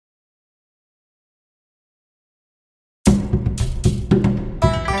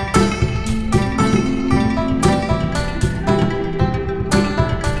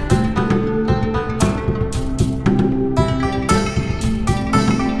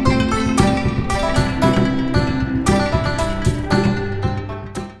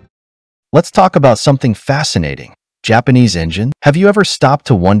Let's talk about something fascinating. Japanese engines. Have you ever stopped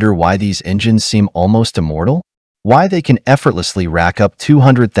to wonder why these engines seem almost immortal? Why they can effortlessly rack up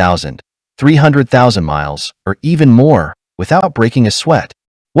 200,000, 300,000 miles, or even more without breaking a sweat?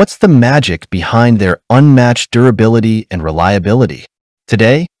 What's the magic behind their unmatched durability and reliability?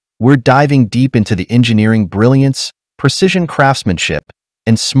 Today, we're diving deep into the engineering brilliance, precision craftsmanship,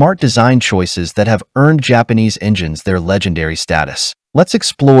 and smart design choices that have earned Japanese engines their legendary status. Let's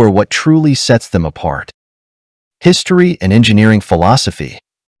explore what truly sets them apart. History and engineering philosophy.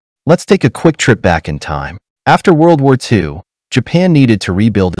 Let's take a quick trip back in time. After World War II, Japan needed to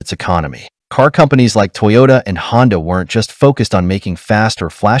rebuild its economy. Car companies like Toyota and Honda weren't just focused on making fast or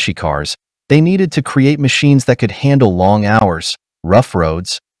flashy cars, they needed to create machines that could handle long hours, rough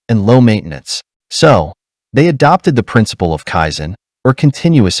roads, and low maintenance. So, they adopted the principle of Kaizen, or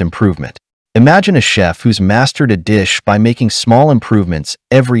continuous improvement. Imagine a chef who's mastered a dish by making small improvements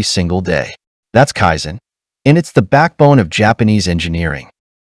every single day. That's Kaizen, and it's the backbone of Japanese engineering.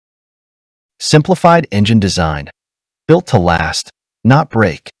 Simplified engine design. Built to last, not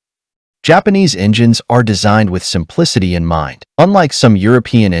break. Japanese engines are designed with simplicity in mind. Unlike some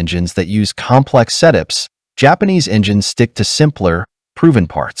European engines that use complex setups, Japanese engines stick to simpler, proven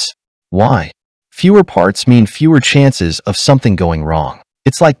parts. Why? Fewer parts mean fewer chances of something going wrong.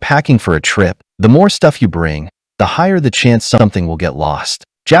 It's like packing for a trip. The more stuff you bring, the higher the chance something will get lost.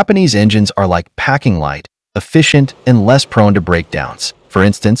 Japanese engines are like packing light, efficient, and less prone to breakdowns. For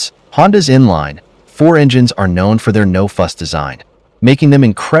instance, Honda's inline-4 engines are known for their no-fuss design, making them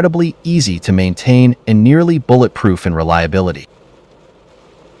incredibly easy to maintain and nearly bulletproof in reliability.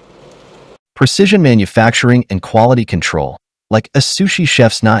 Precision manufacturing and quality control, like a sushi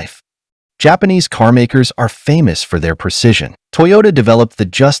chef's knife. Japanese carmakers are famous for their precision. Toyota developed the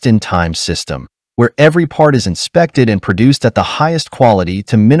just-in-time system, where every part is inspected and produced at the highest quality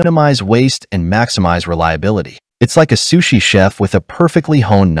to minimize waste and maximize reliability. It's like a sushi chef with a perfectly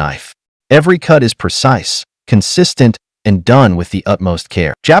honed knife. Every cut is precise, consistent, and done with the utmost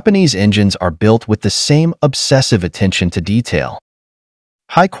care. Japanese engines are built with the same obsessive attention to detail.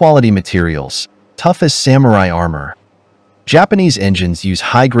 High-quality materials, tough as samurai armor. Japanese engines use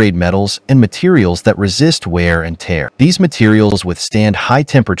high-grade metals and materials that resist wear and tear. These materials withstand high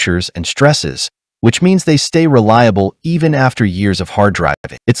temperatures and stresses, which means they stay reliable even after years of hard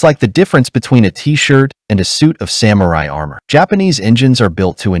driving. It's like the difference between a t-shirt and a suit of samurai armor. Japanese engines are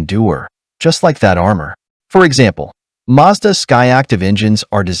built to endure, just like that armor. For example, Mazda Skyactiv engines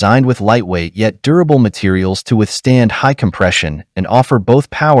are designed with lightweight yet durable materials to withstand high compression and offer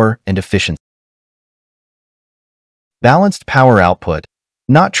both power and efficiency. Balanced power output,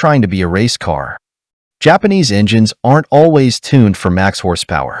 not trying to be a race car. Japanese engines aren't always tuned for max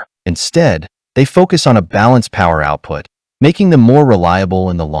horsepower. Instead, they focus on a balanced power output, making them more reliable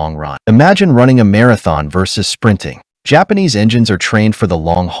in the long run. Imagine running a marathon versus sprinting. Japanese engines are trained for the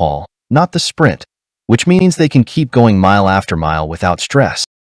long haul, not the sprint, which means they can keep going mile after mile without stress.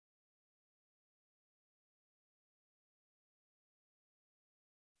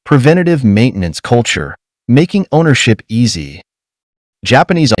 Preventative maintenance culture, making ownership easy.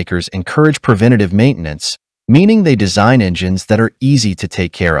 Japanese makers encourage preventative maintenance, meaning they design engines that are easy to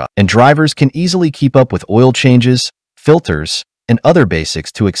take care of, and drivers can easily keep up with oil changes, filters, and other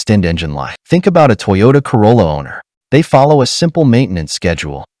basics to extend engine life. Think about a Toyota Corolla owner. They follow a simple maintenance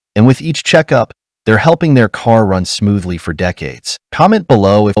schedule, and with each checkup, they're helping their car run smoothly for decades. Comment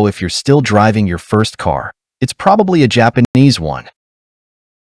below if you're still driving your first car. It's probably a Japanese one.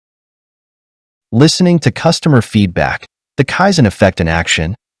 Listening to customer feedback, the Kaizen effect in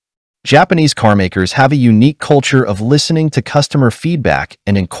action. Japanese carmakers have a unique culture of listening to customer feedback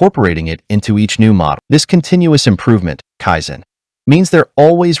and incorporating it into each new model. This continuous improvement, Kaizen, means they're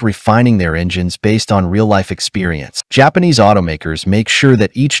always refining their engines based on real-life experience. Japanese automakers make sure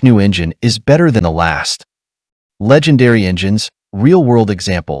that each new engine is better than the last. Legendary engines, real-world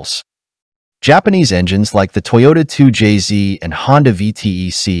examples. Japanese engines like the Toyota 2JZ and Honda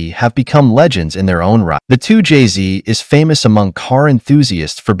VTEC have become legends in their own right. The 2JZ is famous among car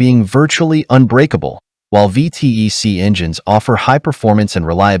enthusiasts for being virtually unbreakable, while VTEC engines offer high performance and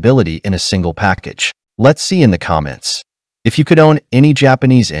reliability in a single package. Let's see in the comments. If you could own any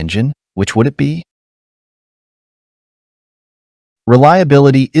Japanese engine, which would it be?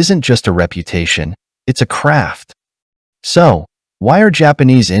 Reliability isn't just a reputation, it's a craft. So, why are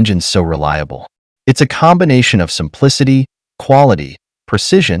Japanese engines so reliable? It's a combination of simplicity, quality,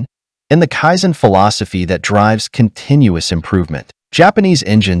 precision, and the Kaizen philosophy that drives continuous improvement. Japanese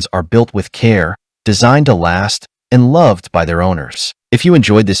engines are built with care, designed to last, and loved by their owners. If you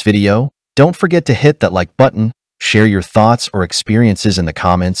enjoyed this video, don't forget to hit that like button, share your thoughts or experiences in the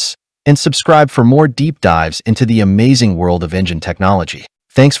comments, and subscribe for more deep dives into the amazing world of engine technology.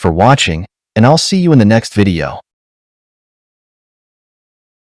 Thanks for watching, and I'll see you in the next video.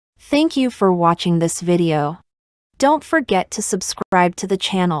 Thank you for watching this video. Don't forget to subscribe to the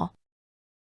channel.